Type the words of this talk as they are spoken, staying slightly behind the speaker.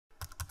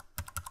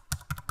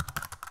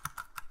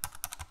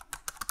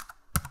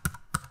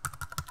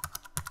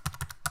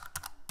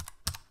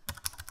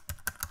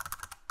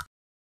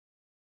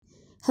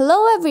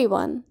Hello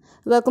everyone,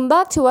 welcome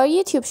back to our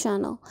YouTube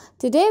channel.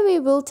 Today we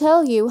will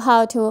tell you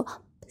how to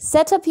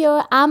set up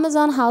your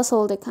Amazon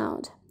household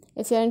account.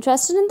 If you're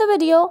interested in the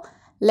video,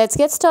 let's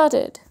get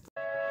started.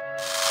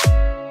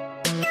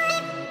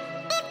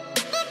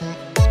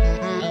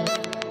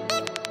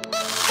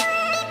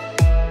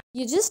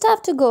 You just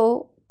have to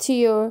go to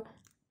your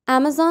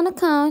Amazon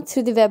account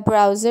through the web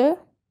browser.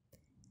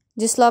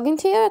 Just log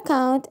into your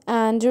account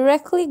and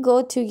directly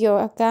go to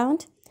your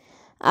account.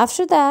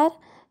 After that,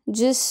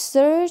 just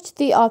search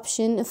the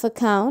option of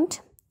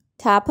account,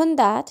 tap on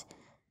that,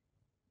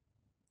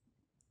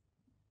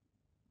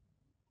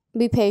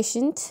 be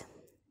patient.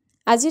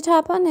 As you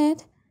tap on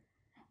it,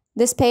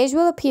 this page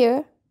will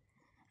appear.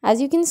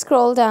 As you can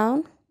scroll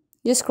down,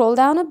 just scroll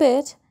down a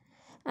bit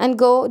and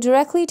go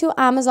directly to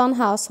Amazon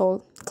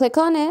household. Click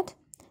on it.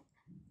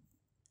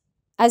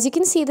 As you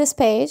can see this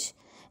page,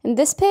 in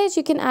this page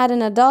you can add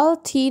an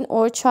adult, teen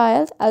or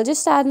child. I'll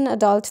just add an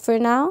adult for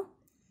now.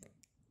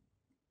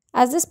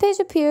 As this page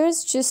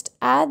appears, just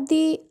add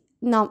the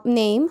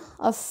name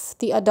of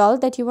the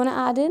adult that you want to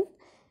add in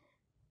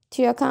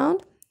to your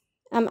account.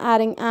 I'm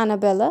adding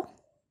Annabella.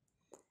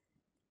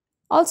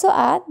 Also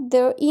add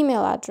their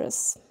email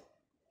address.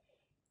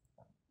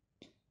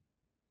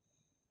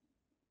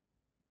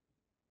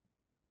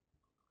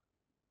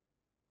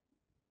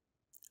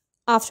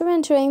 After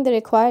entering the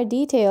required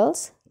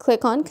details,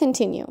 click on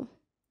Continue.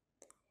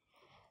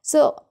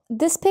 So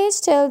this page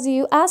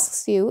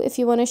asks you if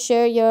you want to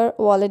share your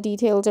wallet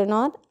details or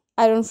not.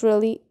 I don't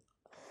really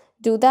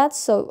do that,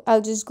 so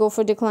I'll just go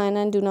for decline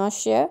and do not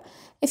share.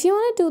 If you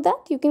want to do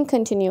that, you can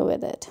continue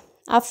with it.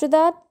 After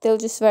that, they'll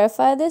just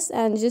verify this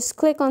and just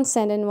click on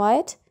Send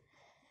Invite.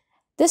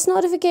 This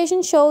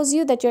notification shows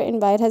you that your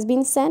invite has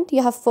been sent.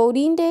 You have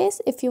 14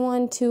 days. If you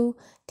want to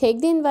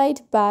take the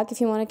invite back, if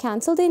you want to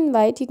cancel the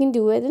invite, you can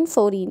do it in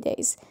 14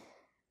 days.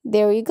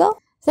 There you go.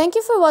 Thank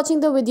you for watching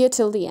the video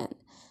till the end.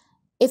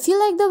 If you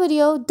like the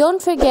video,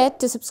 don't forget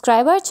to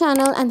subscribe our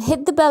channel and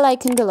hit the bell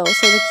icon below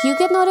so that you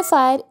get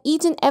notified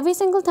each and every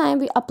single time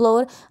we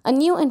upload a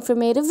new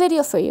informative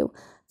video for you.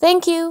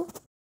 Thank you.